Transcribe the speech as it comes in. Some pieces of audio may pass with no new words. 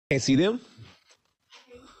Can't see them?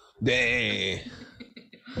 Dang.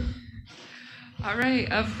 All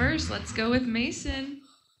right, up first, let's go with Mason.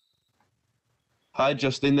 Hi,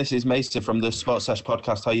 Justin. This is Mason from the Sports Sesh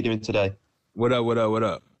podcast. How are you doing today? What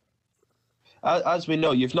up? As we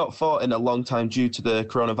know, you've not fought in a long time due to the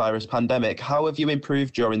coronavirus pandemic. How have you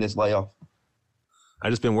improved during this layoff? I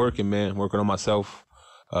just been working, man, working on myself,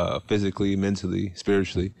 physically, mentally,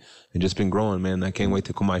 spiritually, and just been growing, man. I can't wait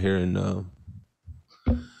to come out here and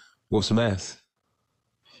whoop some ass.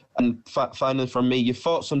 And finally from me, you've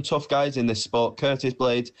fought some tough guys in this sport, Curtis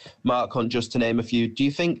Blades, Mark Hunt, just to name a few. Do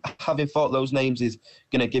you think having fought those names is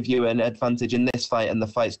going to give you an advantage in this fight and the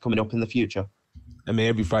fights coming up in the future? I mean,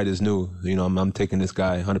 every fight is new. You know, I'm taking this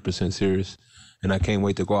guy 100% serious, and I can't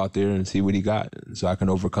wait to go out there and see what he got so I can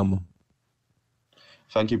overcome him.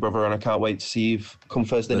 Thank you, brother, and I can't wait to see you come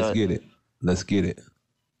Thursday night. Let's get it.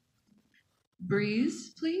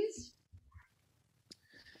 Breeze, please.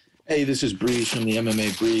 Hey, this is Breeze from the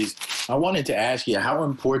MMA Breeze. I wanted to ask you, how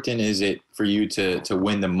important is it for you to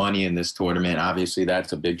win the money in this tournament? Obviously,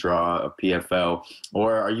 that's a big draw of PFL.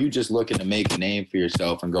 Or are you just looking to make a name for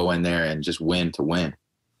yourself and go in there and just win to win?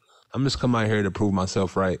 I'm just coming out here to prove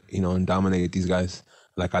myself right, you know, and dominate these guys.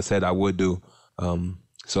 Like I said, I would do.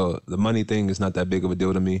 So the money thing is not that big of a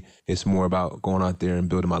deal to me. It's more about going out there and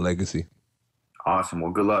building my legacy. Awesome.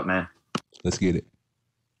 Well, good luck, man. Let's get it.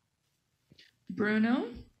 Bruno.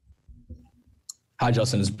 Hi,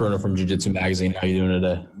 Justin. It's Bruno from Jiu-Jitsu Magazine. How are you doing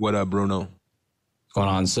today? What up, Bruno? What's going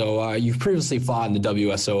on? So you've previously fought in the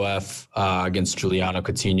WSOF against Juliano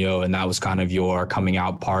Coutinho, and that was kind of your coming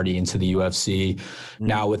out party into the UFC. Mm-hmm.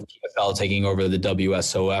 Now with PFL taking over the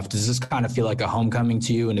WSOF, does this kind of feel like a homecoming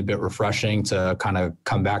to you and a bit refreshing to kind of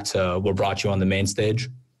come back to what brought you on the main stage?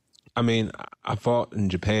 I mean, I fought in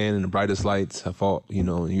Japan in the brightest lights. I fought, you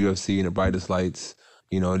know, in UFC in the brightest lights.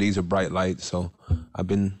 You know, these are bright lights. So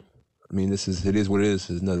it is what it is.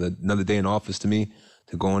 It's another day in office to me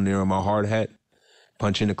to go in there with my hard hat,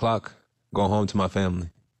 punch in the clock, go home to my family.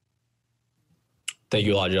 Thank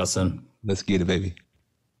you a lot, Justin. Let's get it, baby.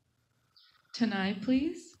 Tanai,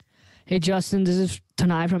 please. Hey, Justin, this is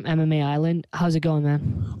Tanai from MMA Island. How's it going, man?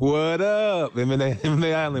 What up?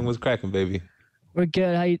 MMA Island was cracking, baby. We're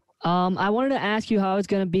good. I wanted to ask you how it's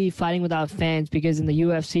going to be fighting without fans, because in the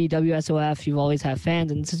UFC, WSOF, you've always had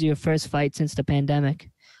fans, and this is your first fight since the pandemic.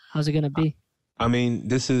 How's it going to be? I mean,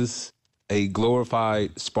 this is a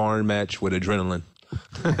glorified sparring match with adrenaline.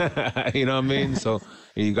 You know what I mean? So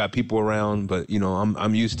you got people around, but, you know,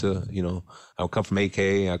 I'm used to, you know, I come from AK,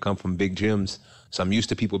 I come from big gyms. So I'm used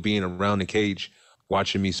to people being around the cage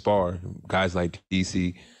watching me spar. Guys like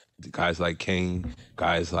DC, guys like Kane,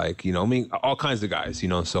 guys like, you know, I mean, all kinds of guys, you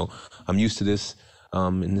know. So I'm used to this.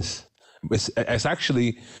 And it's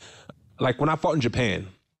actually like when I fought in Japan,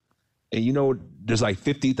 and, you know, there's like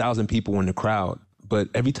 50,000 people in the crowd, but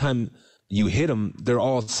every time you hit them, they're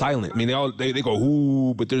all silent. I mean, they go,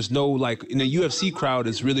 ooh, but there's no, like, in the UFC crowd,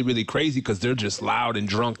 it's really, really crazy because they're just loud and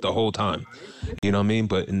drunk the whole time. You know what I mean?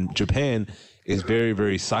 But in Japan, it's very,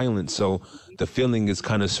 very silent. So the feeling is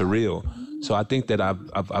kind of surreal. So I think that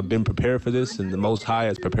I've been prepared for this, and the Most High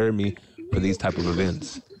has prepared me for these type of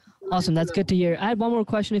events. Awesome. That's good to hear. I had one more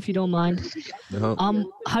question, if you don't mind. Uh-huh.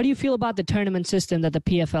 How do you feel about the tournament system that the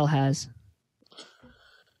PFL has?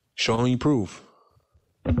 Showing you proof.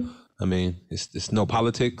 I mean, it's no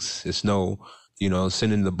politics. It's no, you know,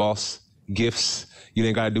 sending the boss gifts. You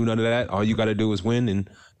ain't got to do none of that. All you got to do is win, and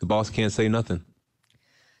the boss can't say nothing.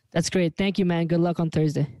 That's great. Thank you, man. Good luck on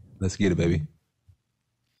Thursday. Let's get it, baby.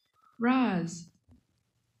 Roz.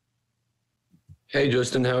 Hey,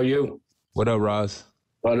 Justin, how are you? What up, Roz?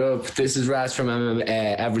 What up? This is Raz from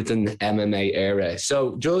Everything MMA Era.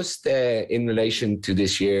 So just in relation to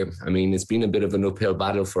this year, I mean, it's been a bit of an uphill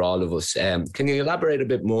battle for all of us. Can you elaborate a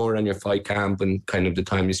bit more on your fight camp and kind of the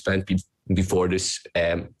time you spent before this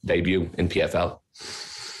debut in PFL?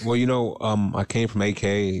 Well, you know, I came from AK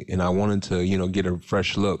and I wanted to, you know, get a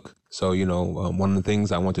fresh look. So, you know, one of the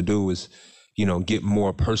things I want to do is, you know, get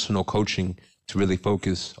more personal coaching to really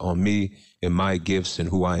focus on me and my gifts and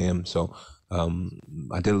who I am. So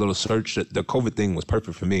I did a little search. The COVID thing was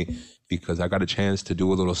perfect for me because I got a chance to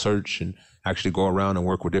do a little search and actually go around and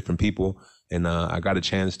work with different people. And I got a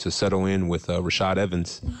chance to settle in with Rashad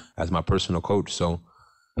Evans as my personal coach. So,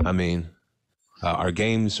 I mean, our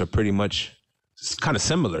games are pretty much kind of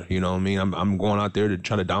similar. You know what I mean? I'm going out there to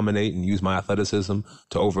try to dominate and use my athleticism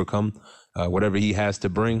to overcome whatever he has to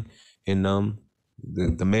bring. And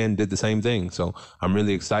the man did the same thing. So I'm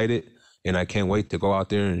really excited. And I can't wait to go out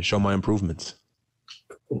there and show my improvements.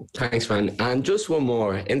 Thanks, man. And just one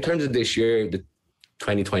more. In terms of this year, the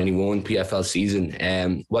 2021 PFL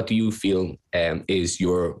season. What do you feel is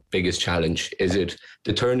your biggest challenge? Is it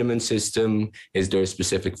the tournament system? Is there a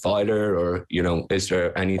specific fighter, or is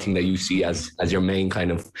there anything that you see as your main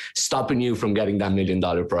kind of stopping you from getting that $1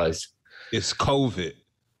 million prize? It's COVID.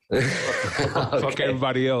 Fuck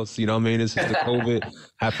everybody else. You know what I mean? It's just the COVID,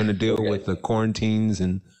 having to deal with the quarantines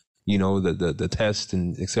and the test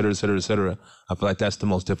and et cetera, et cetera, et cetera. I feel like that's the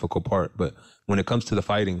most difficult part. But when it comes to the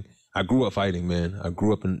fighting, I grew up fighting, man. I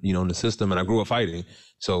grew up in the system, and I grew up fighting.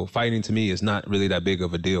 So fighting to me is not really that big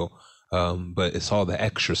of a deal. But it's all the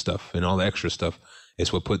extra stuff, and all the extra stuff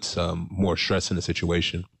is what puts more stress in the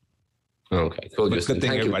situation. Okay, cool. But good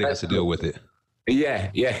thing everybody has to deal with it.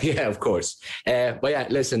 Yeah, of course. But yeah,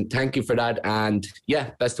 listen, thank you for that. And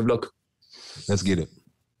yeah, best of luck. Let's get it.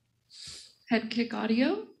 Head Kick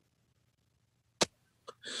Audio.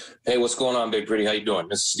 Hey, what's going on, Big Pretty? How you doing?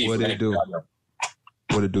 This is Steve. What it do?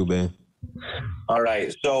 What it do, man? All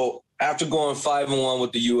right. So after going 5-1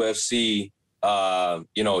 with the UFC,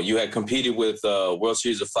 you had competed with World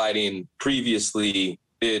Series of Fighting previously.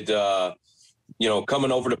 Did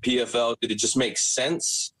coming over to PFL, did it just make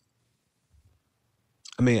sense?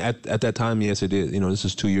 I mean, at that time, yes, it did. This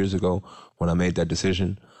was 2 years ago when I made that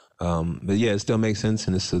decision. But yeah, it still makes sense,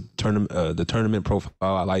 and it's the tournament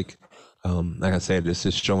profile I like. Like I said, it's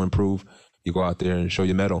just show and prove. You go out there and show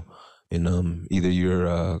your medal, and either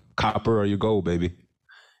you're copper or you're gold, baby.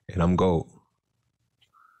 And I'm gold.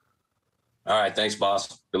 All right, thanks,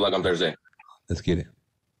 boss. Good luck on Thursday. Let's get it.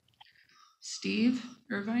 Steve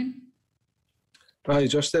Irvine. Hi,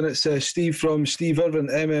 Justin. It's Steve from Steve Irvin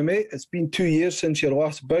MMA. It's been 2 years since your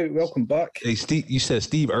last bout. Welcome back. Hey, Steve, you said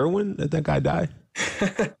Steve Irwin? Did that guy die?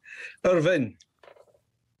 Irvin.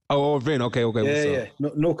 Oh, Irvin. Okay. Yeah.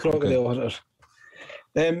 No crocodile hunter.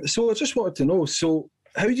 So I just wanted to know,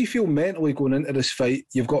 how do you feel mentally going into this fight?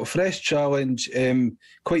 You've got a fresh challenge,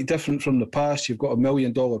 quite different from the past. You've got $1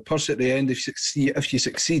 million purse at the end if you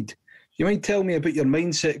succeed. You mind telling me about your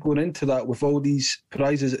mindset going into that with all these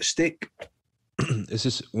prizes at stake? It's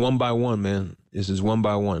just one by one, man. It's just one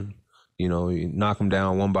by one. You knock them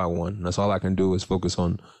down one by one. That's all I can do is focus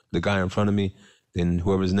on the guy in front of me. Then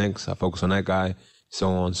whoever's next, I focus on that guy, so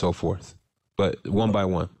on and so forth. But one by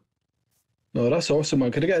one. No, that's awesome,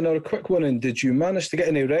 man. Could I get another quick one? And did you manage to get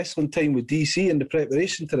any wrestling time with DC in the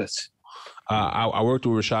preparation to this? I worked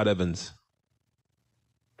with Rashad Evans.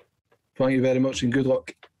 Thank you very much and good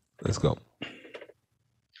luck. Let's go.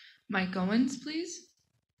 Mike Owens, please.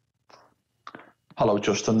 Hello,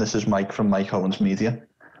 Justin. This is Mike from Mike Owens Media.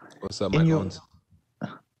 What's up, Mike Owens?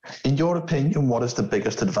 In your opinion, what is the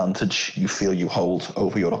biggest advantage you feel you hold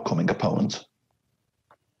over your upcoming opponent?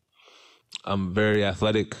 I'm very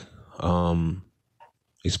athletic,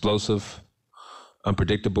 explosive,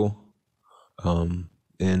 unpredictable, and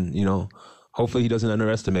hopefully he doesn't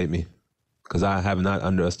underestimate me, because I have not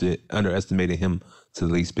underestimated him to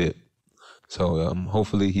the least bit. So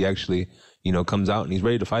hopefully he actually comes out and he's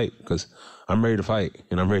ready to fight, because I'm ready to fight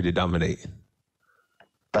and I'm ready to dominate.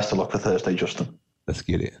 Best of luck for Thursday, Justin. Let's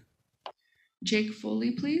get it. Jake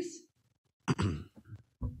Foley, please.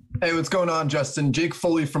 Hey, what's going on, Justin? Jake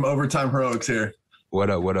Foley from Overtime Heroics here. What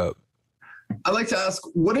up? I'd like to ask,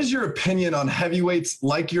 what is your opinion on heavyweights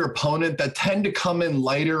like your opponent that tend to come in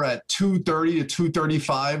lighter at 230 to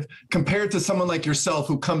 235 compared to someone like yourself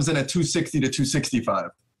who comes in at 260 to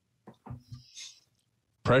 265?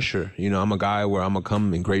 Pressure. I'm a guy where I'm going to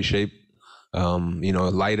come in great shape,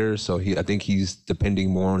 lighter. So I think he's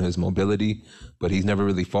depending more on his mobility, but he's never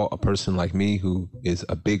really fought a person like me who is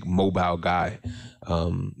a big mobile guy. I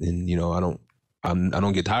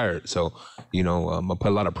don't get tired. So, I put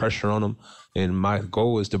a lot of pressure on him, and my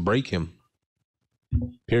goal is to break him.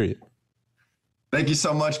 Period. Thank you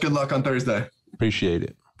so much. Good luck on Thursday. Appreciate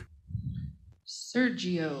it.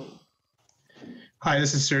 Sergio. Hi,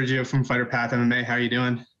 this is Sergio from Fighter Path MMA. How are you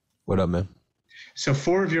doing? What up, man? So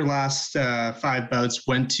 4 of your last 5 bouts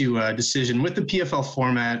went to a decision with the PFL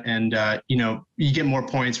format, and you get more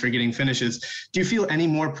points for getting finishes. Do you feel any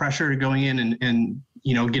more pressure going in and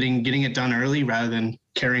getting it done early rather than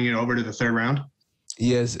carrying it over to the 3rd round?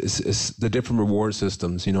 Yes, it's the different reward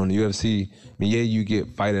systems. In the UFC, you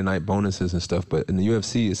get fight at night bonuses and stuff, but in the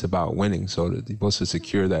UFC, it's about winning. So you're supposed to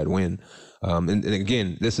secure that win. And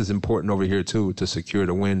again, this is important over here too, to secure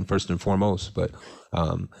the win first and foremost. But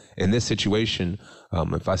in this situation,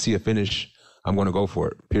 if I see a finish, I'm going to go for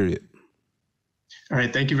it, period. All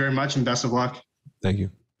right. Thank you very much and best of luck. Thank you.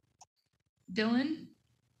 Dylan.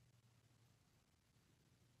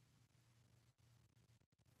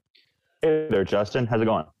 Hey there, Justin. How's it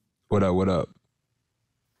going? What up?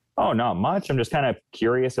 Oh, not much. I'm just kind of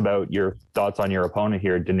curious about your thoughts on your opponent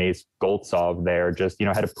here, Denis Goltsov there. Just,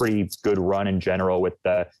 had a pretty good run in general with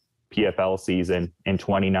the PFL season in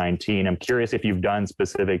 2019. I'm curious if you've done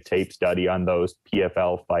specific tape study on those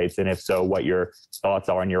PFL fights, and if so, what your thoughts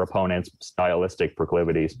are on your opponent's stylistic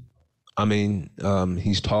proclivities. I mean,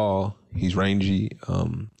 he's tall, he's rangy,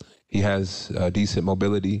 he has decent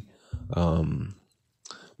mobility,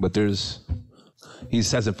 but he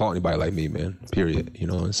hasn't fought anybody like me, man, period.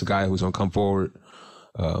 It's a guy who's going to come forward,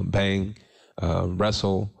 bang,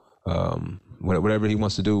 wrestle, whatever he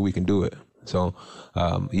wants to do, we can do it. So,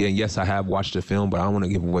 yes, I have watched the film, but I don't want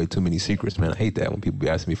to give away too many secrets, man. I hate that when people be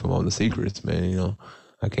asking me for all the secrets, man.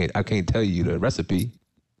 I can't tell you the recipe.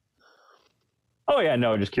 Oh yeah,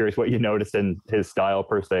 no, just curious what you noticed in his style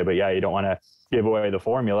per se, but yeah, you don't want to give away the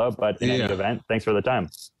formula, but in any event, thanks for the time.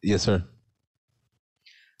 Yes, sir.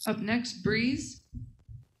 Up next, Breeze.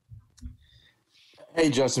 Hey,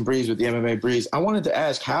 Justin Breeze with the MMA Breeze. I wanted to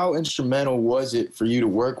ask, how instrumental was it for you to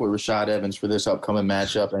work with Rashad Evans for this upcoming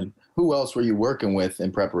matchup, and who else were you working with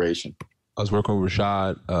in preparation? I was working with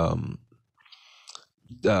Rashad,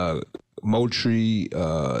 Moultrie,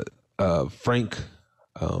 Frank,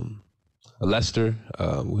 Lester,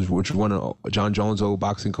 which was one of John Jones' old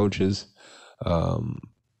boxing coaches.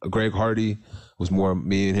 Greg Hardy was more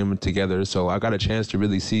me and him together. So I got a chance to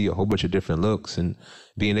really see a whole bunch of different looks, and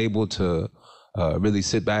being able to really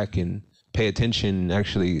sit back and pay attention and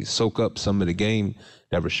actually soak up some of the game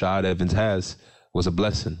that Rashad Evans has was a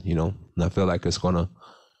blessing, and I feel like it's going to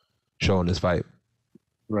show in this fight.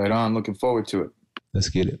 Right on. Looking forward to it. Let's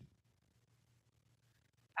get it.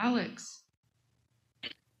 Alex.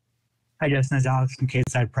 Hi, Justin. It's Alex from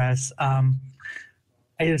K-Side Press. I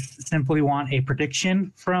just simply want a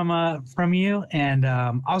prediction from you, and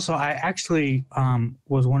also I actually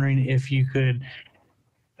was wondering if you could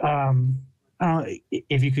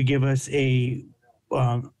give us a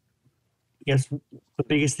guess the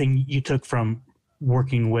biggest thing you took from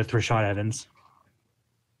working with Rashad Evans.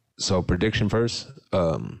 So prediction first.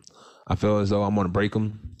 I feel as though I'm going to break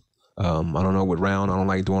him. I don't know what round. I don't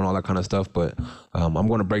like doing all that kind of stuff, but I'm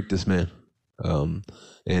going to break this man.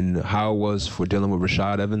 And how it was for dealing with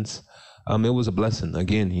Rashad Evans, it was a blessing.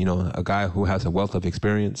 Again, a guy who has a wealth of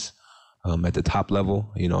experience at the top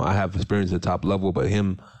level. I have experience at the top level, but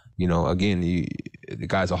him, again, the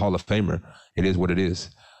guy's a Hall of Famer. It is what it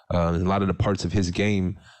is. And a lot of the parts of his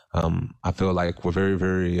game, I feel like were very,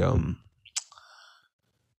 very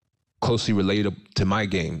closely related to my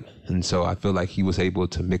game. And so I feel like he was able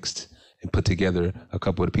to mix and put together a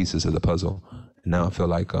couple of the pieces of the puzzle. And now I feel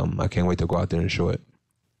like I can't wait to go out there and show it.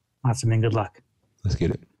 Awesome, man. Good luck. Let's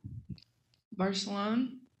get it. Barcelona.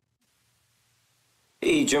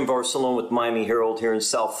 Hey, Jim Barcelona with Miami Herald here in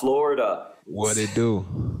South Florida. What it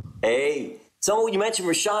do? Hey, so you mentioned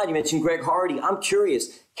Rashad, you mentioned Greg Hardy. I'm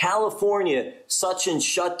curious, California, such in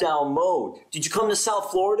shutdown mode. Did you come to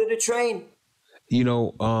South Florida to train?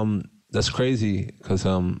 That's crazy because I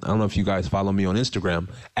don't know if you guys follow me on Instagram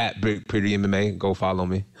at Big Pretty MMA. Go follow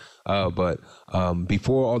me. But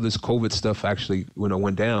before all this COVID stuff actually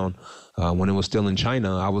went down, when it was still in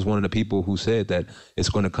China, I was one of the people who said that it's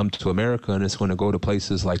going to come to America and it's going to go to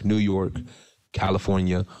places like New York,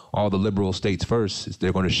 California, all the liberal states first.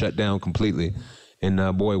 They're going to shut down completely.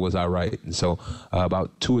 And boy, was I right. And so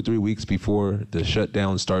about 2 or 3 weeks before the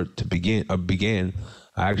shutdown began,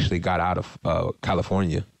 I actually got out of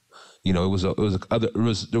California. There was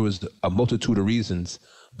a multitude of reasons,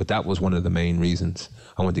 but that was one of the main reasons.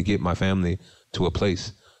 I wanted to get my family to a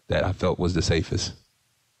place that I felt was the safest.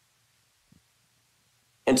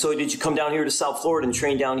 And so did you come down here to South Florida and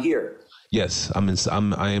train down here? Yes, I am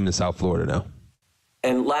in South Florida now.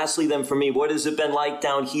 And lastly then for me, what has it been like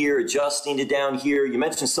down here, adjusting to down here? You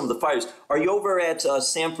mentioned some of the fighters. Are you over at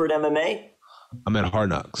Sanford MMA? I'm at Hard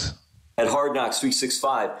Knocks. At Hard Knocks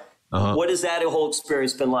 365. What has that whole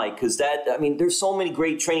experience been like? Because there's so many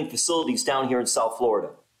great training facilities down here in South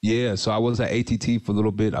Florida. Yeah, so I was at ATT for a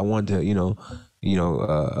little bit. I wanted to,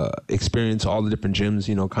 experience all the different gyms,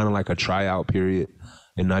 kind of like a tryout period.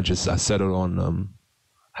 And I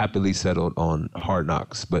happily settled on Hard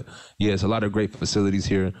Knocks. But yeah, it's a lot of great facilities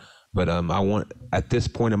here. But at this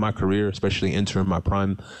point in my career, especially entering my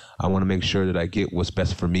prime, I want to make sure that I get what's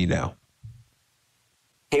best for me now.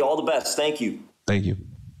 Hey, all the best. Thank you. Thank you.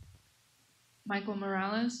 Michael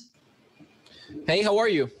Morales. Hey, how are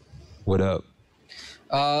you? What up?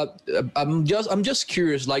 I'm just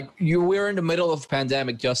curious. Like, we're in the middle of a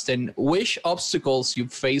pandemic, Justin. Which obstacles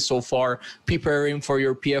you've faced so far preparing for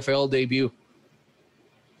your PFL debut?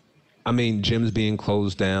 Gyms being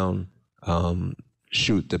closed down. The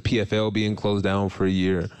PFL being closed down for a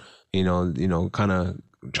year. Kind of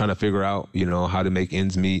trying to figure out, how to make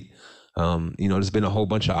ends meet. There's been a whole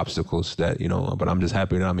bunch of obstacles that, but I'm just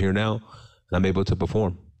happy that I'm here now and I'm able to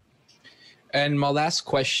perform. And my last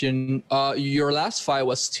question, your last fight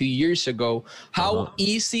was 2 years ago. How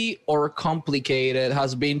easy or complicated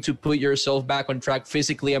has been to put yourself back on track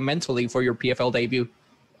physically and mentally for your PFL debut?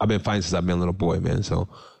 I've been fighting since I've been a little boy, man. So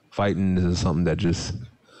fighting is something that it's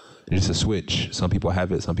just a switch. Some people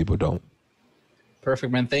have it, some people don't.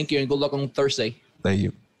 Perfect, man. Thank you, and good luck on Thursday. Thank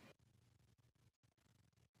you.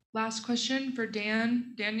 Last question for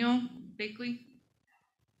Daniel Bakley.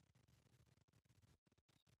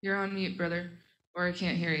 You're on mute, brother, or I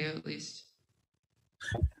can't hear you at least.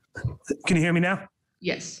 Can you hear me now?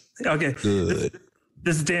 Yes. Okay. Good.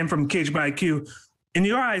 This is Dan from Cage by IQ. In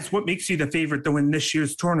your eyes, what makes you the favorite to win this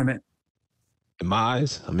year's tournament? In my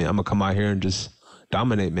eyes, I'm going to come out here and just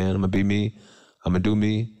dominate, man. I'm going to be me. I'm going to do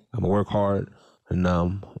me. I'm going to work hard. And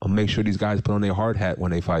I'll make sure these guys put on their hard hat when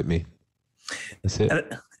they fight me. That's it.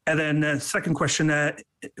 And then second question,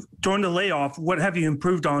 during the layoff, what have you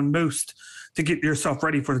improved on most to get yourself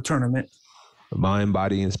ready for the tournament? Mind,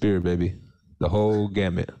 body, and spirit, baby. The whole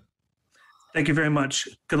gamut. Thank you very much.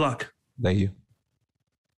 Good luck. Thank you.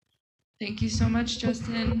 Thank you so much,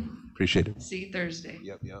 Justin. Appreciate it. See you Thursday.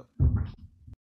 Yep.